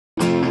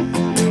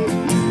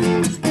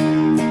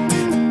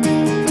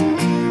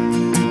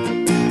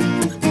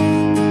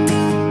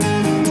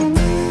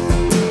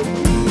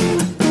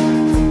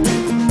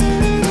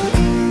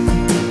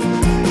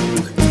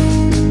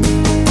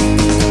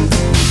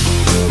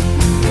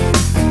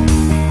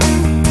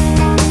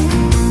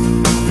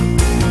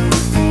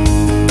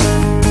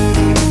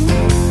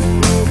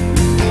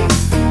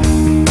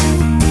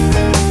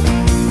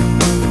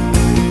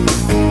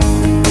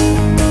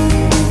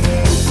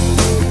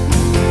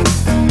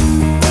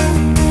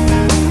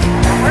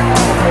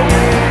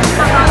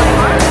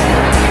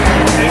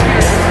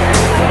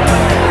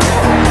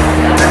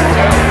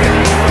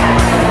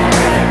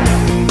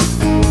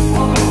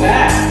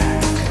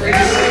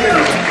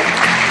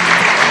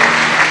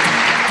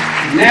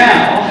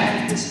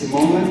Now, it's the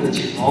moment that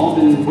you've all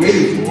been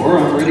waiting for.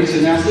 I'm ready to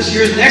announce this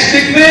year's next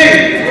big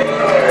thing.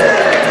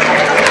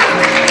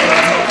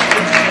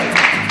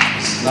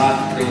 It's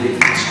not really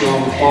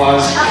strong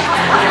applause.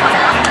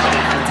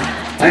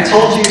 I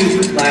told you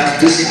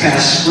this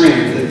past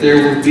spring that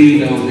there would be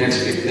no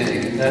next big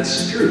thing, and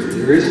that's true.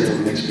 There is no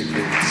next big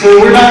thing.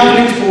 So we're not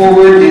moving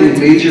forward in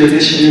major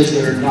initiatives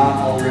that are not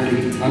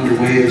already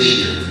underway this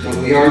year, but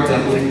we are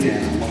doubling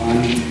down on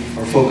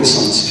our focus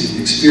on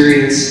student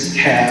experience,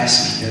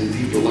 task, and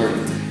deeper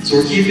learning. So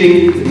we're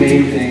keeping the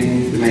main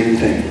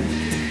thing,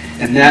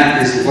 and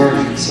that is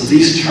learning. So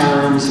these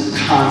terms and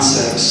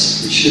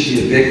concepts, which should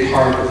be a big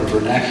part of the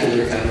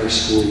vernacular at our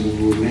school,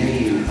 will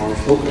remain our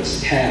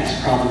focus.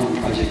 Task, problem and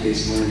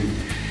project-based learning,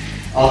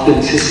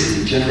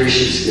 authenticity,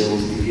 generation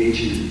skills,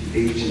 engagement,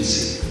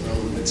 agency,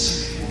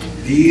 relevance.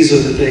 These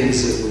are the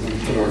things that we're going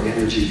to put our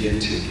energy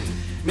into.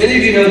 Many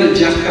of you know that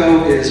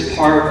Jeffco is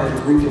part of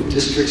a group of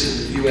districts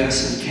in the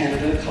US and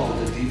Canada called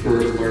the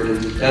Deeper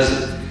Learning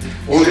Desert.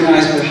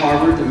 Organized by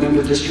Harvard, the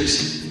member districts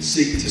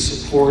seek to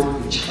support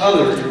each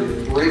other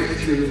in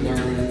breakthrough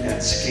learning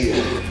at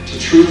scale, to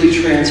truly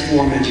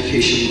transform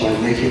education by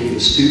making the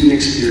student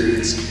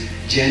experience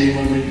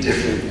genuinely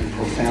different and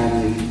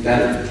profoundly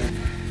better.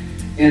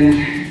 And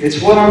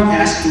it's what I'm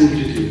asking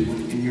you to do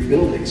in your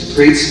buildings.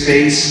 Create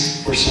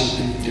space for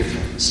something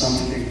different,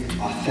 something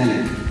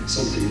authentic,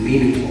 something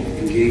meaningful,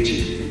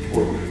 engaging,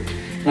 important.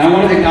 And I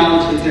want to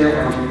acknowledge that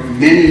there are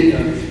many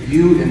of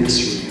you in this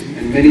room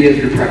and many of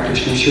your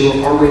practitioners who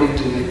are already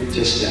doing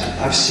just that.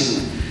 I've seen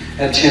them.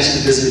 I had a chance to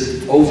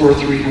visit over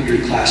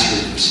 300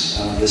 classrooms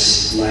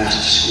this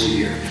last school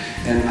year,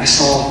 and I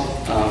saw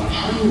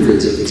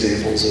hundreds of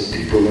examples of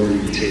deeper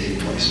learning taking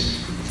place.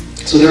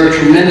 So there are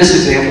tremendous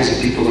examples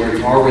of deeper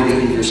learning already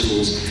in your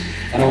schools,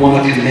 and I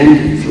want to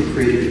commend you for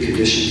creating the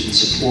conditions and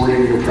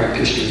supporting your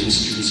practitioners and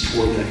students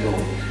toward that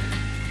goal.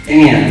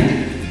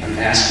 And I'm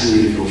asking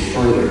you to go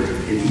further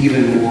and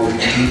even more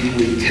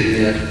deeply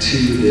commit to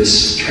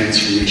this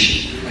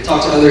transformation. I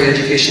talk to other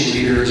education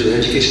leaders or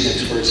education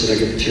experts that I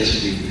get the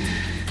chance to meet.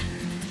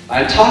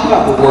 I talk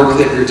about the work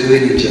that you're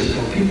doing at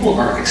Jeffco. People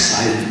are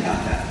excited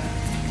about that.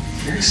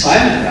 They're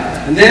excited about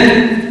it. And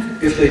then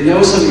if they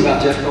know something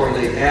about Jeffco or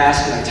they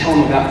ask and I tell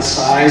them about the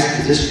size of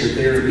the district,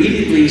 they're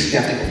immediately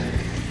skeptical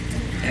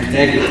and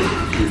negative.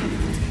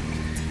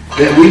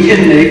 That we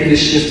can make this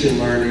shift in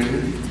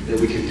learning, that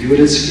we can do it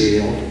at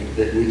scale,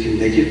 that we can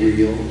make it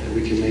real, that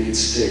we can make it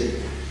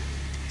stick.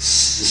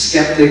 The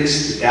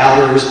skeptics, the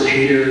doubters, the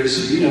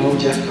haters, you know,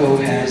 Jeffco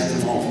has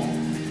them all.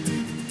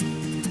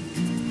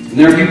 And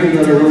there are people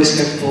that are really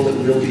skeptical that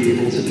we'll be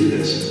able to do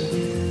this.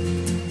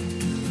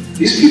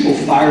 These people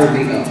fire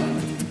me up.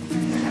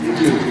 They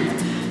do.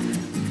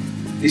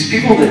 These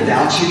people that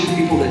doubt you,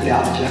 people that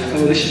doubt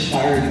Jeffco, they should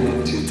fire you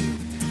up too.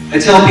 I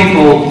tell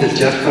people that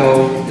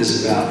Jeffco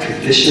is about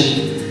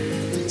tradition.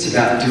 It's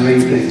about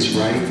doing things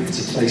right.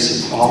 It's a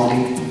place of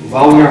quality.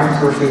 While we aren't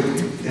perfect,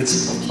 it's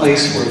a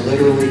place where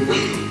literally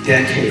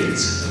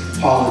decades of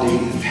quality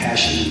and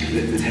passion and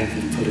commitment have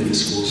been put into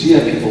schools. You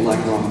have people like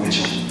Ron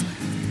Mitchell.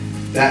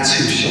 That's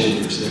whose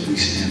shoulders that we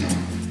stand on.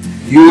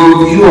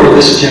 You are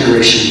this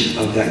generation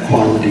of that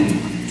quality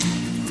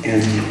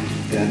and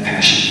that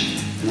passion.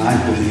 And I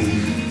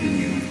believe in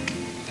you.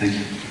 Thank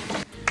you.